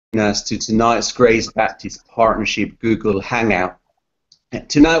us to tonight's Grace Baptist Partnership Google Hangout.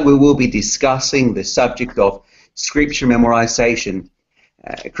 Tonight we will be discussing the subject of scripture memorization.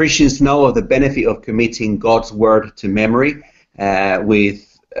 Christians know of the benefit of committing God's Word to memory,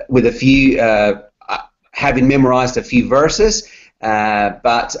 with a few having memorized a few verses,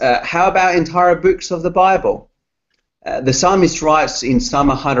 but how about entire books of the Bible? The psalmist writes in Psalm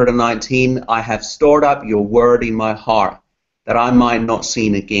 119, "I have stored up your word in my heart, that I might not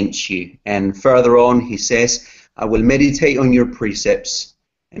sin against you." And further on he says, "I will meditate on your precepts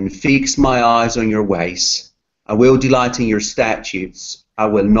and fix my eyes on your ways. I will delight in your statutes. I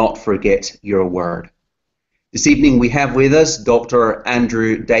will not forget your word." This evening we have with us Dr.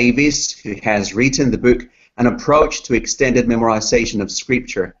 Andrew Davis, who has written the book An Approach to Extended Memorization of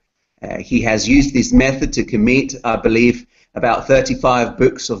Scripture. He has used this method to commit, I believe, about 35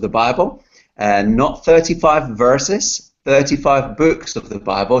 books of the Bible, not 35 verses, 35 books of the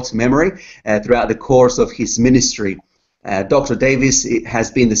Bible to memory throughout the course of his ministry. Dr. Davis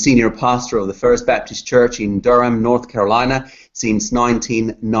has been the senior pastor of the First Baptist Church in Durham, North Carolina since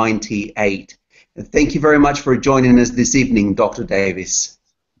 1998. Thank you very much for joining us this evening, Dr. Davis.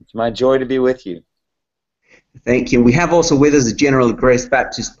 It's my joy to be with you. Thank you. We have also with us the General Grace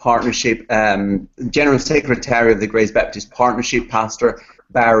Baptist Partnership, General Secretary of the Grace Baptist Partnership, Pastor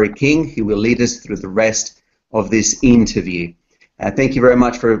Barry King, who will lead us through the rest of this interview. Thank you very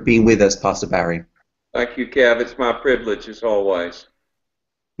much for being with us, Pastor Barry. Thank you, Kev. It's my privilege, as always.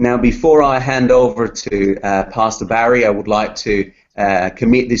 Now, before I hand over to Pastor Barry, I would like to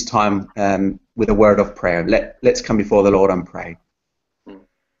commit this time with a word of prayer. Let's come before the Lord and pray.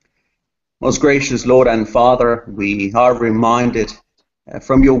 Most gracious Lord and Father, we are reminded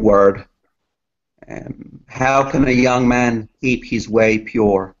from your word, how can a young man keep his way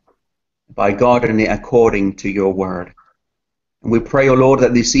pure? By God and according to your word. And we pray, O Lord,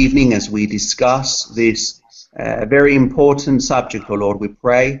 that this evening as we discuss this very important subject, O Lord, we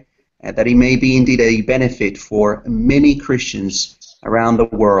pray that it may be indeed a benefit for many Christians around the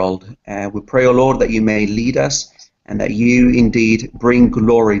world. We pray, O Lord, that you may lead us and that you indeed bring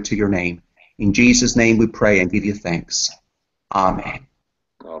glory to your name. In Jesus' name we pray and give you thanks. Amen.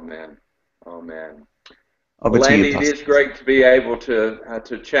 Amen. Amen. Over well, to Andy, you, it is great to be able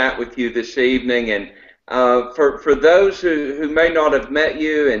to chat with you this evening. And for those who may not have met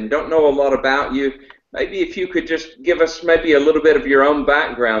you and don't know a lot about you, maybe if you could just give us maybe a little bit of your own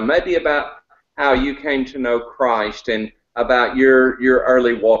background, maybe about how you came to know Christ and about your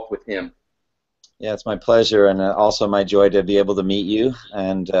early walk with him. Yeah, it's my pleasure and also my joy to be able to meet you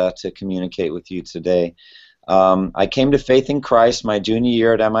and to communicate with you today. I came to faith in Christ my junior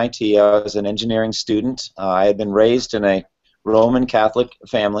year at MIT. I was an engineering student. I had been raised in a Roman Catholic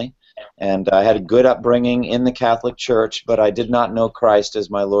family, and I had a good upbringing in the Catholic Church, but I did not know Christ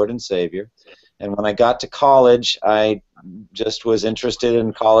as my Lord and Savior. And when I got to college, I just was interested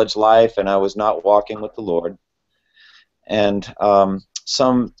in college life, and I was not walking with the Lord. And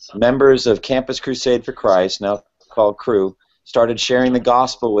some members of Campus Crusade for Christ, now called Cru, started sharing the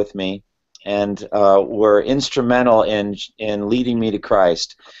gospel with me and were instrumental in leading me to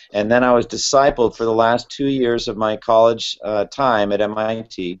Christ. And then I was discipled for the last 2 years of my college time at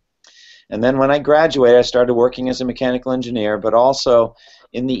MIT. And then when I graduated, I started working as a mechanical engineer, but also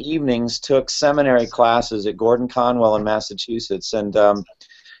in the evenings took seminary classes at Gordon Conwell in Massachusetts. And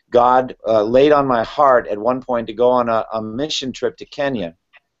God laid on my heart at one point to go on a mission trip to Kenya.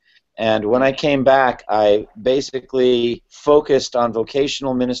 And when I came back, I basically focused on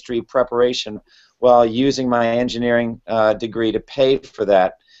vocational ministry preparation while using my engineering degree to pay for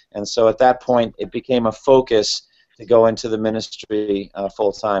that. And so at that point, it became a focus to go into the ministry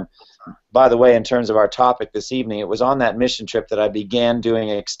full-time. By the way, in terms of our topic this evening, it was on that mission trip that I began doing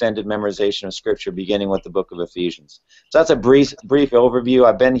extended memorization of Scripture, beginning with the book of Ephesians. So that's a brief overview.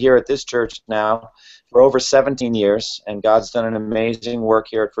 I've been here at this church now for over 17 years, and God's done an amazing work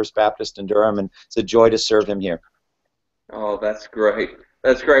here at First Baptist in Durham, and it's a joy to serve him here. Oh, that's great.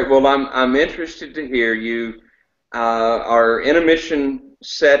 That's great. Well, I'm interested to hear you are in a mission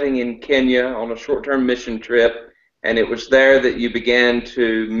setting in Kenya on a short-term mission trip, and it was there that you began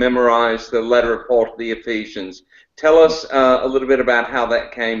to memorize the letter of Paul to the Ephesians. Tell us a little bit about how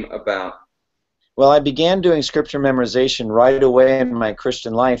that came about. Well, I began doing scripture memorization right away in my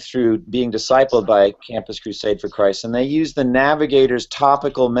Christian life through being discipled by Campus Crusade for Christ, and they used the Navigator's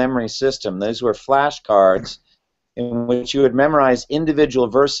topical memory system. Those were flashcards in which you would memorize individual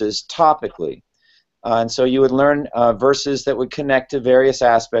verses topically. And so you would learn verses that would connect to various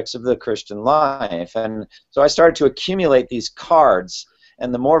aspects of the Christian life. And so I started to accumulate these cards,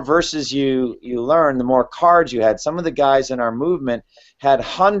 And the more verses you learn, the more cards you had. Some of the guys in our movement had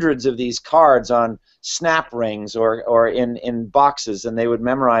hundreds of these cards on snap rings or in boxes, and they would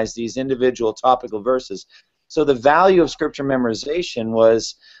memorize these individual topical verses. So the value of scripture memorization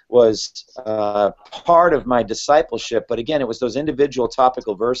was part of my discipleship, but again, it was those individual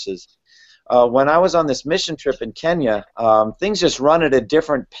topical verses. When I was on this mission trip in Kenya, things just run at a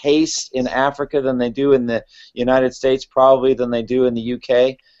different pace in Africa than they do in the United States, probably than they do in the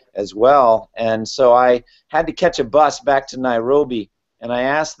UK as well. And so I had to catch a bus back to Nairobi, and I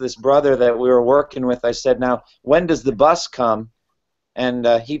asked this brother that we were working with, I said, now, when does the bus come? And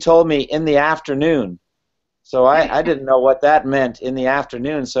he told me, in the afternoon. So I didn't know what that meant, in the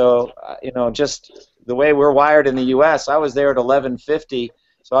afternoon. So, just the way we're wired in the U.S., I was there at 11:50,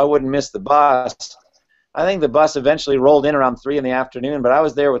 so I wouldn't miss the bus. I think the bus eventually rolled in around 3 in the afternoon, but I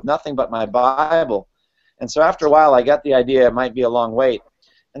was there with nothing but my Bible. And so after a while, I got the idea it might be a long wait.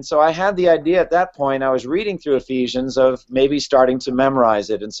 And so I had the idea at that point, I was reading through Ephesians, of maybe starting to memorize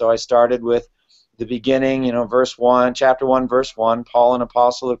it. And so I started with the beginning, verse 1, chapter 1, verse 1, Paul, an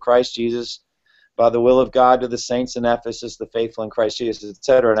apostle of Christ Jesus, by the will of God, to the saints in Ephesus, the faithful in Christ Jesus,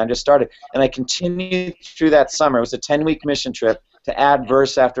 etc. And I just started. And I continued through that summer. It was a 10-week mission trip to add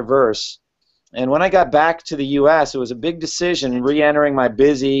verse after verse. And when I got back to the U.S., it was a big decision, re-entering my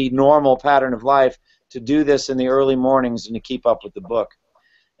busy, normal pattern of life, to do this in the early mornings and to keep up with the book.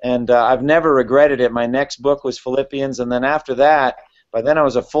 And I've never regretted it. My next book was Philippians, and then after that, by then I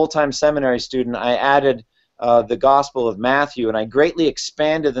was a full-time seminary student, I added the Gospel of Matthew, and I greatly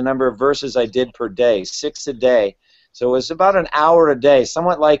expanded the number of verses I did per day, 6 a day. So it was about an hour a day,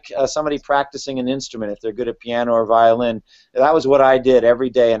 somewhat like somebody practicing an instrument if they're good at piano or violin. That was what I did every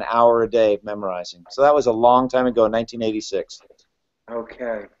day, an hour a day memorizing. So that was a long time ago, 1986.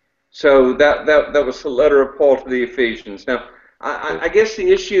 Okay. So that was the letter of Paul to the Ephesians. Now, I guess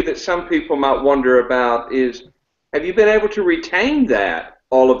the issue that some people might wonder about is, have you been able to retain that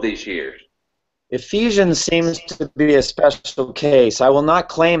all of these years? Ephesians seems to be a special case. I will not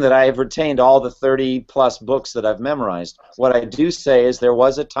claim that I have retained all the 30-plus books that I've memorized. What I do say is there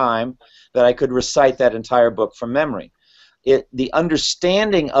was a time that I could recite that entire book from memory. The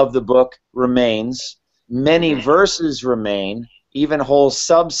understanding of the book remains. Many verses remain. Even whole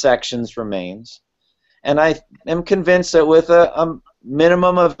subsections remains. And I am convinced that with a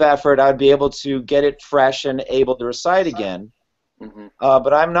minimum of effort, I'd be able to get it fresh and able to recite again.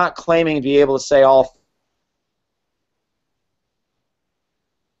 But I'm not claiming to be able to say all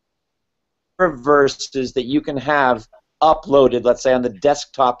verses that you can have uploaded, let's say, on the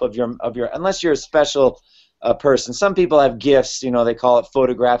desktop of your unless you're a special person. Some people have gifts, they call it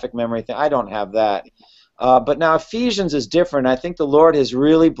photographic memory thing. I don't have that. But now Ephesians is different. I think the Lord has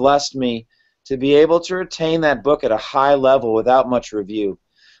really blessed me to be able to retain that book at a high level without much review.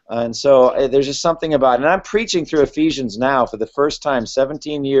 And so there's just something about it. And I'm preaching through Ephesians now for the first time,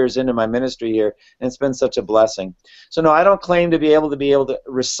 17 years into my ministry here, and it's been such a blessing. So no, I don't claim to be able to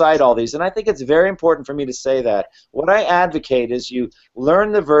recite all these, and I think it's very important for me to say that. What I advocate is you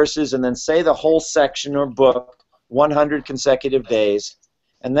learn the verses and then say the whole section or book 100 consecutive days,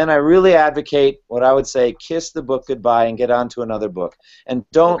 and then I really advocate what I would say, kiss the book goodbye and get on to another book. And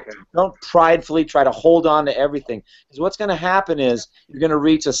don't pridefully try to hold on to everything. Because what's going to happen is you're going to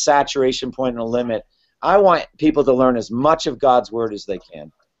reach a saturation point and a limit. I want people to learn as much of God's Word as they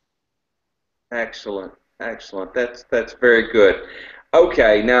can. Excellent. Excellent. That's very good.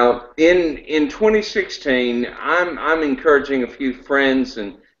 Okay, now in 2016, I'm encouraging a few friends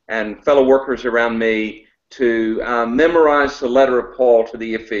and fellow workers around me to memorize the letter of Paul to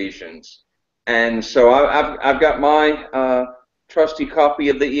the Ephesians. And so I've got my trusty copy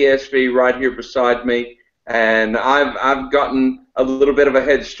of the ESV right here beside me, and I've gotten a little bit of a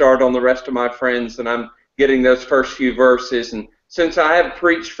head start on the rest of my friends, and I'm getting those first few verses. And since I have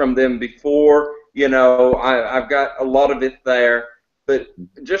preached from them before, I've got a lot of it there. But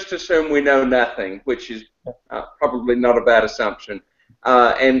just assume we know nothing, which is probably not a bad assumption.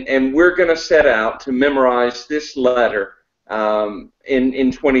 And we're going to set out to memorize this letter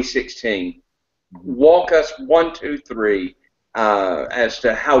in 2016. Walk us 1, 2, 3 as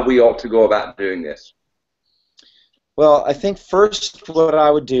to how we ought to go about doing this. Well, I think first what I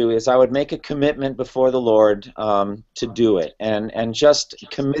would do is I would make a commitment before the Lord to do it, and just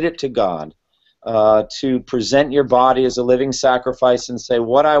commit it to God, to present your body as a living sacrifice and say,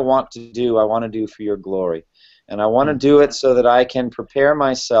 what I want to do, I want to do for your glory. And I want to do it so that I can prepare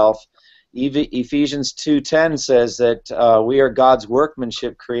myself. Ephesians 2:10 says that we are God's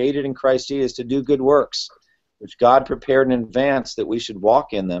workmanship, created in Christ Jesus to do good works, which God prepared in advance that we should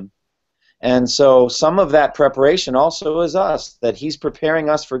walk in them. And so some of that preparation also is us, that he's preparing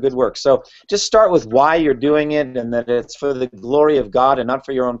us for good work. So just start with why you're doing it, and that it's for the glory of God and not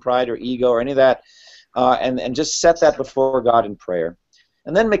for your own pride or ego or any of that, and just set that before God in prayer.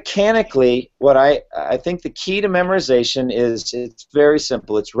 And then mechanically, what I think the key to memorization is, it's very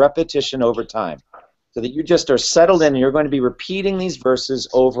simple. It's repetition over time, so that you just are settled in and you're going to be repeating these verses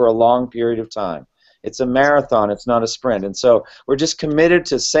over a long period of time. It's a marathon, it's not a sprint. And so we're just committed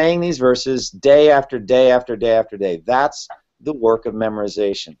to saying these verses day after day after day after day. That's the work of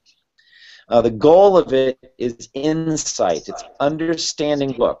memorization. The goal of it is insight. It's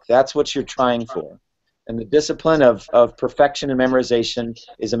understanding book. That's what you're trying for. And the discipline of perfection and memorization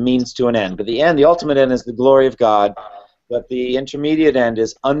is a means to an end. But the end, the ultimate end, is the glory of God. But the intermediate end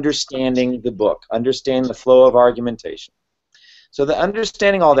is understanding the book, understanding the flow of argumentation. So the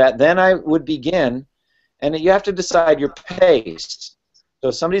understanding all that, then I would begin, and you have to decide your pace. So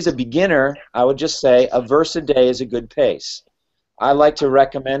if somebody's a beginner, I would just say a verse a day is a good pace. I like to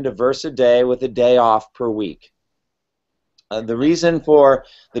recommend a verse a day with a day off per week. The reason for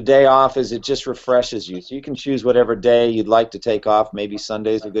the day off is it just refreshes you. So you can choose whatever day you'd like to take off. Maybe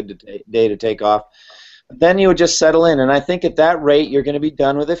Sunday's a good day to take off. Then you would just settle in, and I think at that rate you're going to be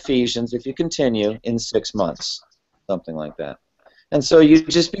done with Ephesians, if you continue, in 6 months, something like that. And so you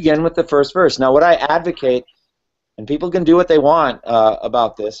just begin with the first verse. Now what I advocate, and people can do what they want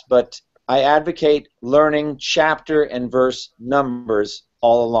about this, but I advocate learning chapter and verse numbers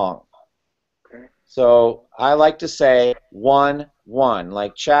all along. Okay. So I like to say 1:1,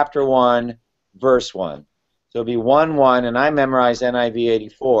 like chapter 1, verse 1. So it'll be 1:1, and I memorize NIV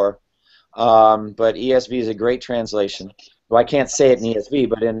 84, but ESV is a great translation. So I can't say it in ESV,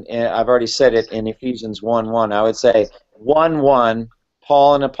 but I've already said it in Ephesians 1:1. I would say 1:1,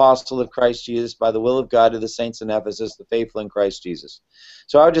 Paul, an apostle of Christ Jesus, by the will of God, to the saints in Ephesus, the faithful in Christ Jesus.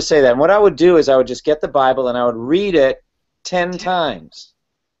 So I would just say that. And what I would do is I would just get the Bible and I would read it 10 times.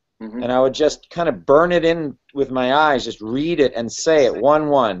 And I would just kind of burn it in with my eyes, just read it and say it,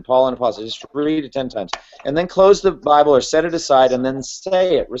 1:1, Paul, an apostle, just read it 10 times. And then close the Bible or set it aside and then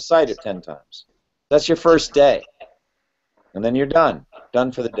say it, recite it 10 times. That's your first day. And then you're done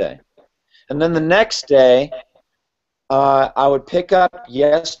for the day. And then the next day, I would pick up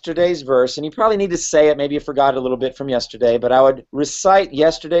yesterday's verse, and you probably need to say it, maybe you forgot a little bit from yesterday, but I would recite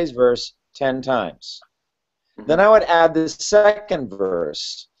yesterday's verse 10 times. Then I would add the second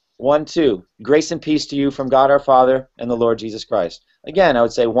verse, 1:2, grace and peace to you from God our Father and the Lord Jesus Christ. Again, I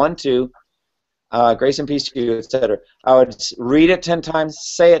would say 1:2, grace and peace to you, etc. I would read it 10 times,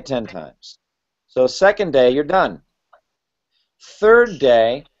 say it 10 times. So second day, you're done. Third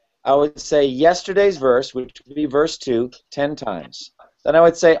day, I would say yesterday's verse, which would be verse 2, 10 times. Then I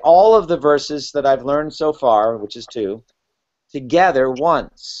would say all of the verses that I've learned so far, which is 2, together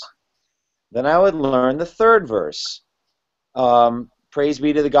once. Then I would learn the third verse. Praise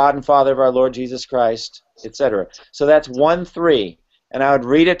be to the God and Father of our Lord Jesus Christ, etc. So that's 1:3. And I would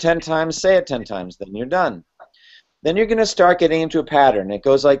read it 10 times, say it 10 times. Then you're done. Then you're going to start getting into a pattern. It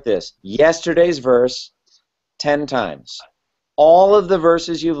goes like this. Yesterday's verse, 10 times. All of the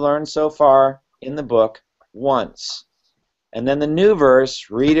verses you've learned so far in the book once. And then the new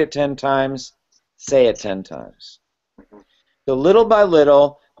verse, read it 10 times, say it 10 times. So little by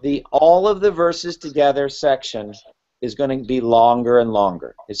little, the all of the verses together section is going to be longer and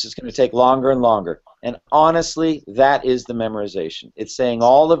longer. It's just going to take longer and longer. And honestly, that is the memorization. It's saying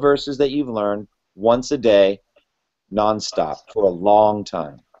all the verses that you've learned once a day, nonstop, for a long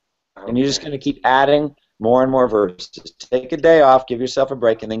time. And you're just going to keep adding more and more verses. Take a day off, give yourself a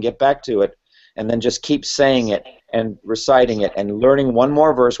break, and then get back to it, and then just keep saying it and reciting it and learning one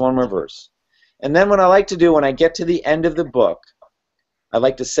more verse, one more verse. And then what I like to do when I get to the end of the book, I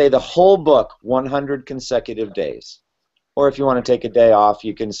like to say the whole book 100 consecutive days. Or if you want to take a day off,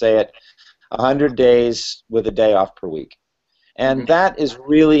 you can say it 100 days with a day off per week. And that is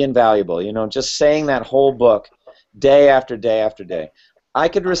really invaluable, you know, just saying that whole book day after day after day. I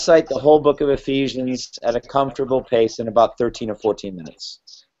could recite the whole book of Ephesians at a comfortable pace in about 13 or 14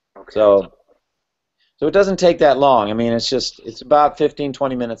 minutes. Okay. So it doesn't take that long. I mean, it's about 15,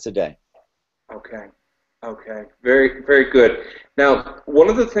 20 minutes a day. Okay. Okay. Very, very good. Now, one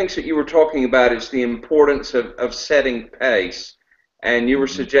of the things that you were talking about is the importance of setting pace, and you were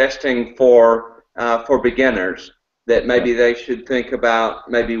suggesting for beginners that maybe they should think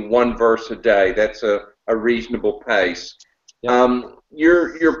about maybe one verse a day. That's a reasonable pace. Yeah.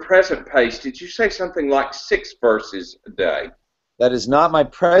 Your present pace, did you say something like 6 verses a day? That is not my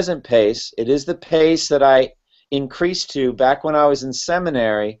present pace. It is the pace that I increased to back when I was in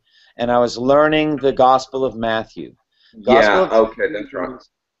seminary and I was learning the Gospel of Matthew. Okay, that's right.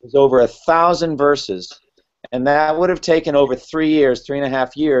 was over 1,000 verses, and that would have taken over 3 years,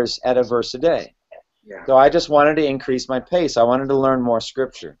 3.5 years at a verse a day. Yeah. So I just wanted to increase my pace. I wanted to learn more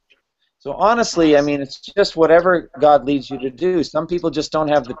Scripture. So honestly, I mean, it's just whatever God leads you to do. Some people just don't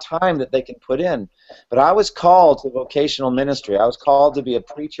have the time that they can put in. But I was called to vocational ministry. I was called to be a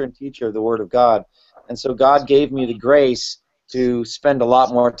preacher and teacher of the Word of God. And so God gave me the grace to spend a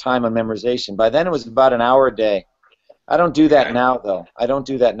lot more time on memorization. By then it was about an hour a day. I don't do that now, though. I don't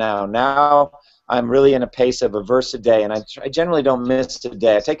do that now. Now I'm really in a pace of a verse a day, and I generally don't miss a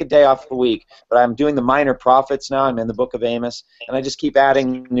day. I take a day off a week, but I'm doing the minor prophets now. I'm in the book of Amos, and I just keep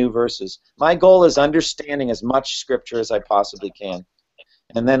adding new verses. My goal is understanding as much Scripture as I possibly can,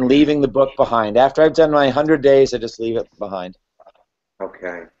 and then leaving the book behind. After I've done my 100 days, I just leave it behind.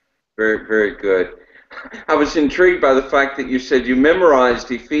 Okay. Very, very good. I was intrigued by the fact that you said you memorized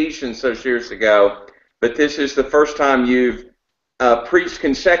Ephesians those years ago, but this is the first time you've preached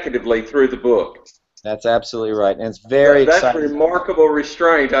consecutively through the book. That's absolutely right, and it's very exciting. That's remarkable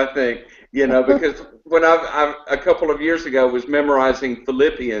restraint, I think, because when I a couple of years ago was memorizing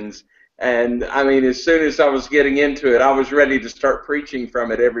Philippians, and I mean, as soon as I was getting into it, I was ready to start preaching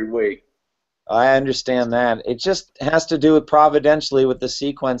from it every week. I understand that. It just has to do with providentially with the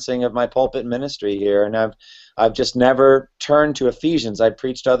sequencing of my pulpit ministry here, and I've just never turned to Ephesians. I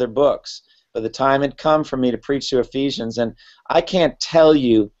preached other books. But the time had come for me to preach to Ephesians, and I can't tell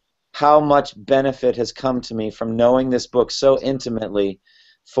you how much benefit has come to me from knowing this book so intimately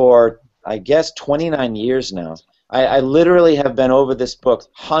for, I guess, 29 years now. I literally have been over this book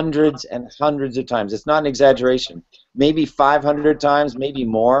hundreds and hundreds of times. It's not an exaggeration. Maybe 500 times, maybe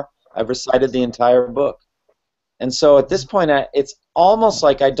more. I've recited the entire book. And so at this point, it's almost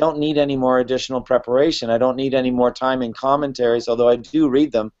like I don't need any more additional preparation. I don't need any more time in commentaries, although I do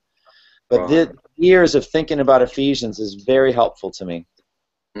read them. But the years of thinking about Ephesians is very helpful to me.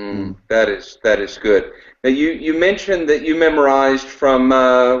 That is good. Now you mentioned that you memorized from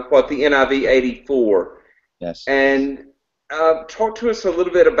the NIV 84. Yes. And talk to us a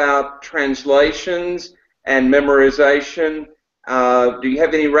little bit about translations and memorization. Do you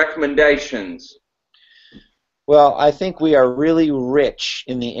have any recommendations? Well, I think we are really rich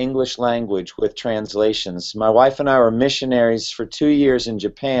in the English language with translations. My wife and I were missionaries for 2 years in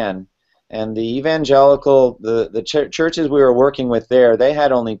Japan. And the evangelical, the churches we were working with there, they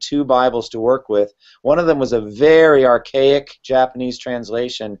had only 2 Bibles to work with. One of them was a very archaic Japanese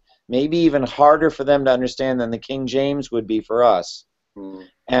translation, maybe even harder for them to understand than the King James would be for us.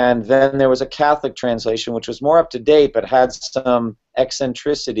 And then there was a Catholic translation, which was more up to date, but had some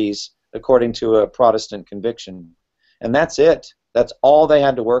eccentricities according to a Protestant conviction. And that's it. That's all they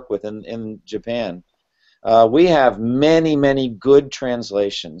had to work with in Japan. We have many, many good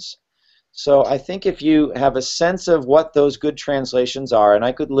translations. So I think if you have a sense of what those good translations are, and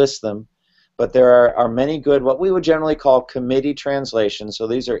I could list them, but there are many good, what we would generally call committee translations. So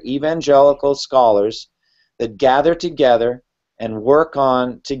these are evangelical scholars that gather together and work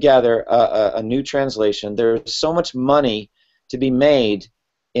on together a new translation. There's so much money to be made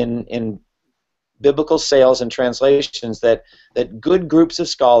in biblical sales and translations that good groups of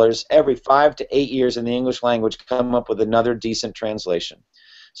scholars every 5 to 8 years in the English language come up with another decent translation.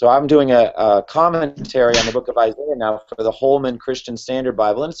 So I'm doing a commentary on the book of Isaiah now for the Holman Christian Standard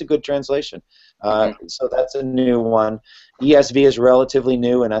Bible, and it's a good translation. So that's a new one. ESV is relatively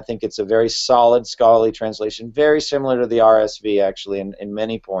new, and I think it's a very solid scholarly translation, very similar to the RSV, actually, in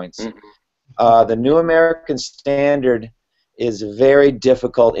many points. The New American Standard is very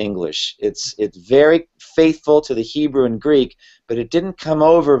difficult English. It's very faithful to the Hebrew and Greek, but it didn't come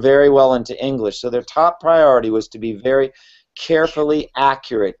over very well into English. So their top priority was to be very carefully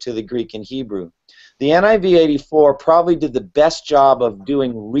accurate to the Greek and Hebrew. The NIV 84 probably did the best job of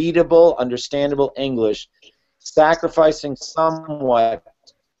doing readable, understandable English, sacrificing somewhat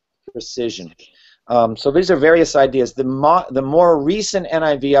precision. So these are various ideas. The more recent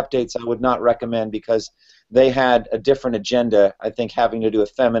NIV updates I would not recommend because they had a different agenda, I think, having to do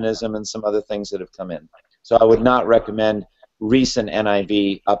with feminism and some other things that have come in. So I would not recommend recent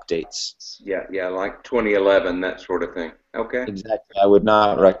NIV updates. Yeah, like 2011, that sort of thing. Okay. Exactly. I would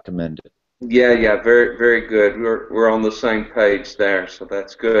not recommend it. Yeah, very, very good. We're on the same page there, so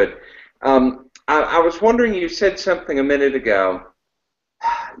that's good. I was wondering, you said something a minute ago,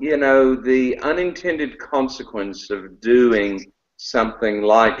 the unintended consequence of doing something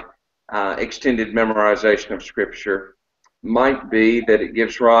like extended memorization of Scripture might be that it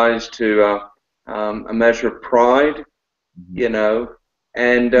gives rise to a measure of pride,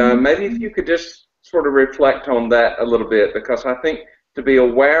 and maybe if you could just sort of reflect on that a little bit, because I think to be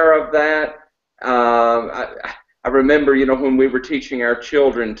aware of that, I remember, when we were teaching our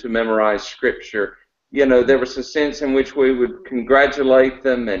children to memorize Scripture, there was a sense in which we would congratulate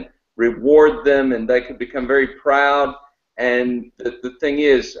them and reward them, and they could become very proud. And the thing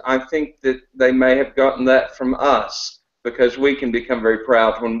is, I think that they may have gotten that from us, because we can become very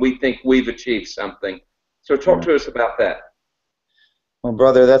proud when we think we've achieved something. So talk to us about that. Well,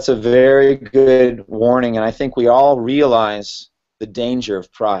 brother, that's a very good warning, and I think we all realize the danger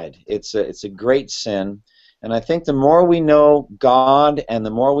of pride. It's a great sin, and I think the more we know God and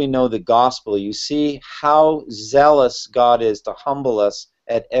the more we know the gospel, you see how zealous God is to humble us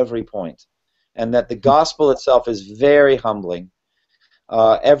at every point, and that the gospel itself is very humbling.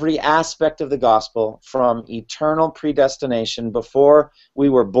 Every aspect of the gospel, from eternal predestination before we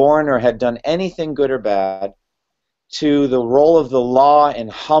were born or had done anything good or bad, to the role of the law in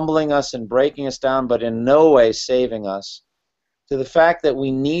humbling us and breaking us down, but in no way saving us, to the fact that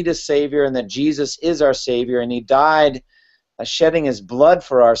we need a Savior and that Jesus is our Savior, and He died shedding His blood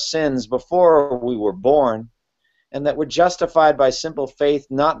for our sins before we were born, and that we're justified by simple faith,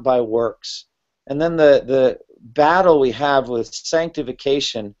 not by works. And then the battle we have with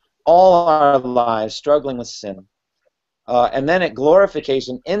sanctification, all our lives struggling with sin. And then at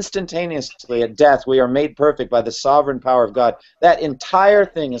glorification, instantaneously at death, we are made perfect by the sovereign power of God. That entire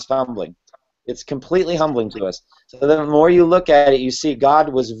thing is humbling. It's completely humbling to us. So the more you look at it, you see God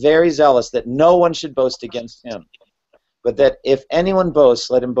was very zealous that no one should boast against Him, but that if anyone boasts,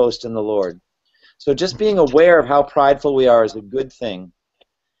 let him boast in the Lord. So just being aware of how prideful we are is a good thing.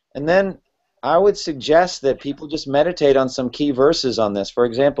 And then I would suggest that people just meditate on some key verses on this. For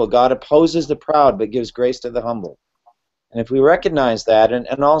example, God opposes the proud but gives grace to the humble. And if we recognize that,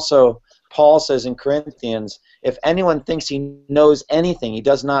 and also Paul says in Corinthians, if anyone thinks he knows anything, he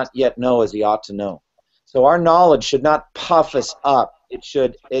does not yet know as he ought to know. So our knowledge should not puff us up. It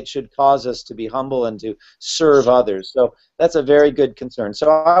should cause us to be humble and to serve others. So that's a very good concern. So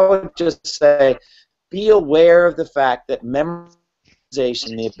I would just say, be aware of the fact that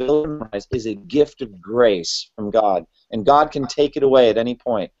memorization, the ability to memorize, is a gift of grace from God. And God can take it away at any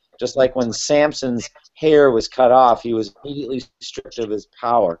point. Just like when Samson's hair was cut off, he was immediately stripped of his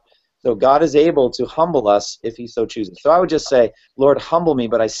power. So God is able to humble us if He so chooses. So I would just say, Lord, humble me,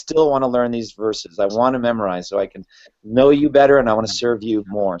 but I still want to learn these verses. I want to memorize so I can know You better, and I want to serve You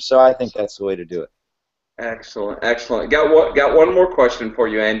more. So I think that's the way to do it. Excellent, excellent. Got one more question for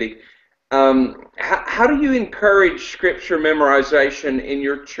you, Andy. How do you encourage Scripture memorization in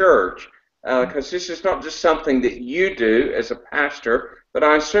your church? Because this is not just something that you do as a pastor, but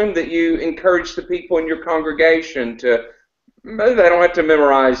I assume that you encourage the people in your congregation to, maybe they don't have to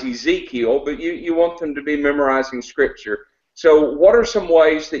memorize Ezekiel, but you want them to be memorizing Scripture. So what are some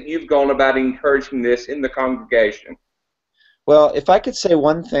ways that you've gone about encouraging this in the congregation? Well, if I could say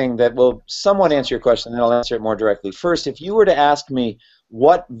one thing that will somewhat answer your question, then I'll answer it more directly. First, if you were to ask me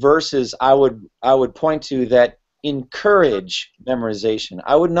what verses I would point to that encourage memorization,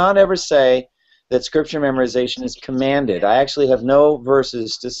 I would not ever say that Scripture memorization is commanded. I actually have no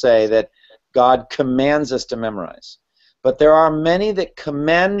verses to say that God commands us to memorize. But there are many that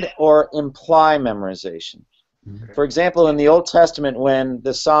commend or imply memorization. For example, in the Old Testament, when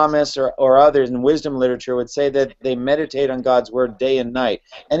the psalmists or others in wisdom literature would say that they meditate on God's Word day and night,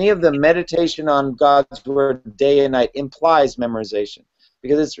 any of the meditation on God's Word day and night implies memorization.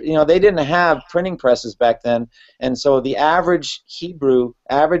 Because it's, they didn't have printing presses back then, and so the average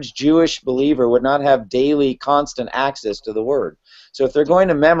average Jewish believer would not have daily constant access to the Word. So if they're going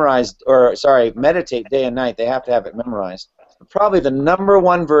to meditate day and night, they have to have it memorized. Probably the number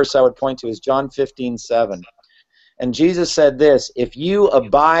one verse I would point to is John 15:7. And Jesus said this, if you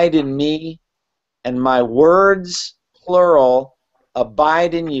abide in me and my words, plural,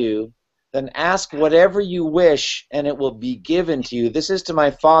 abide in you, then ask whatever you wish and it will be given to you. This is to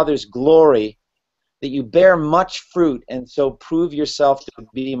my Father's glory, that you bear much fruit and so prove yourself to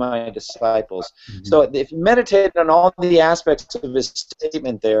be my disciples. So if you meditate on all the aspects of his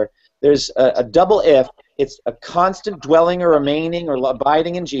statement there's a double if. It's a constant dwelling or remaining or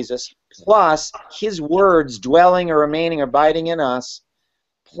abiding in Jesus, plus his words dwelling or remaining or abiding in us,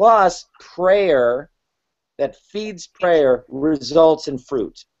 plus prayer that feeds prayer results in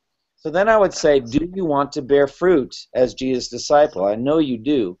fruit. So then I would say, do you want to bear fruit as Jesus' disciple? I know you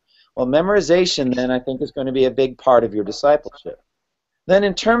do. Well, memorization then I think is going to be a big part of your discipleship. Then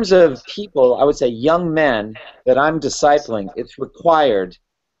in terms of people, I would say young men that I'm discipling, it's required,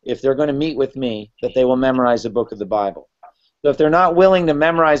 if they're going to meet with me, that they will memorize the book of the Bible. So if they're not willing to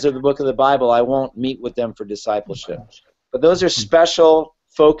memorize the book of the Bible, I won't meet with them for discipleship. But those are special,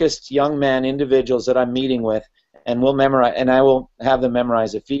 focused young men, individuals that I'm meeting with, and we'll memorize, and I will have them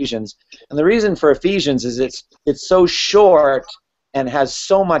memorize Ephesians. And the reason for Ephesians is it's so short and has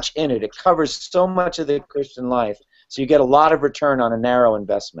so much in it. It covers so much of the Christian life, so you get a lot of return on a narrow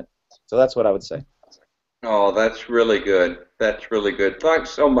investment. So that's what I would say. Oh, that's really good. That's really good.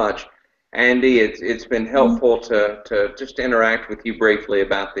 Thanks so much, Andy. It's been helpful to just interact with you briefly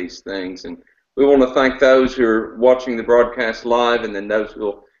about these things, and we want to thank those who are watching the broadcast live, and then those who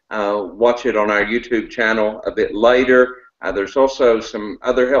will watch it on our YouTube channel a bit later. There's also some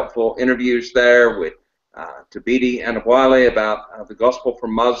other helpful interviews there with Tabiti Anawale about the gospel for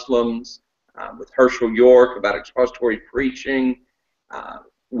Muslims, with Herschel York about expository preaching,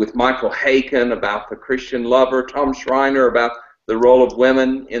 with Michael Haken about the Christian lover, Tom Schreiner about the role of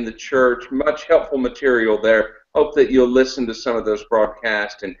women in the church. Much helpful material there. Hope that you'll listen to some of those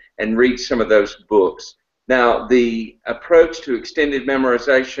broadcasts and read some of those books. Now, the approach to extended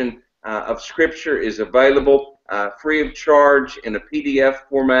memorization of Scripture is available free of charge in a PDF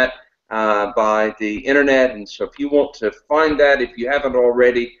format by the internet. And so if you want to find that, if you haven't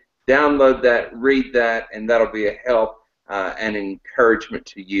already, download that, read that, and that'll be a help and encouragement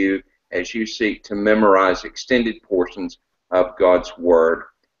to you as you seek to memorize extended portions of God's Word.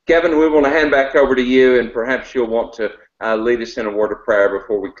 Kevin, we want to hand back over to you, and perhaps you'll want to lead us in a word of prayer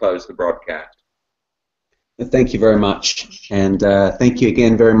before we close the broadcast. Thank you very much, and thank you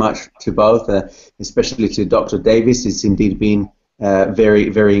again very much to both, especially to Dr. Davis. It's indeed been very,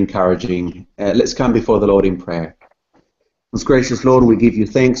 very encouraging. Let's come before the Lord in prayer. Most gracious Lord, we give you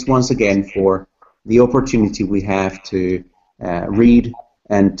thanks once again for the opportunity we have to read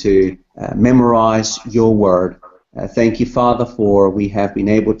and to memorize your word. Thank you, Father, for we have been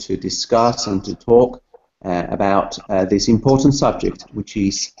able to discuss and to talk about this important subject, which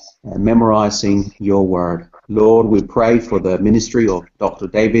is memorizing your word. Lord, we pray for the ministry of Dr.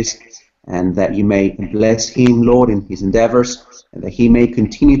 Davis, and that you may bless him, Lord, in his endeavors, and that he may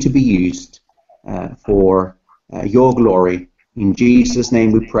continue to be used for your glory. In Jesus'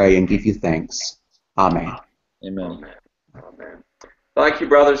 name we pray and give you thanks. Amen. Amen. Amen. Thank you,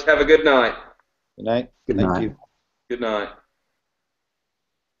 brothers. Have a good night. Good night. Good Thank night. you. Good night.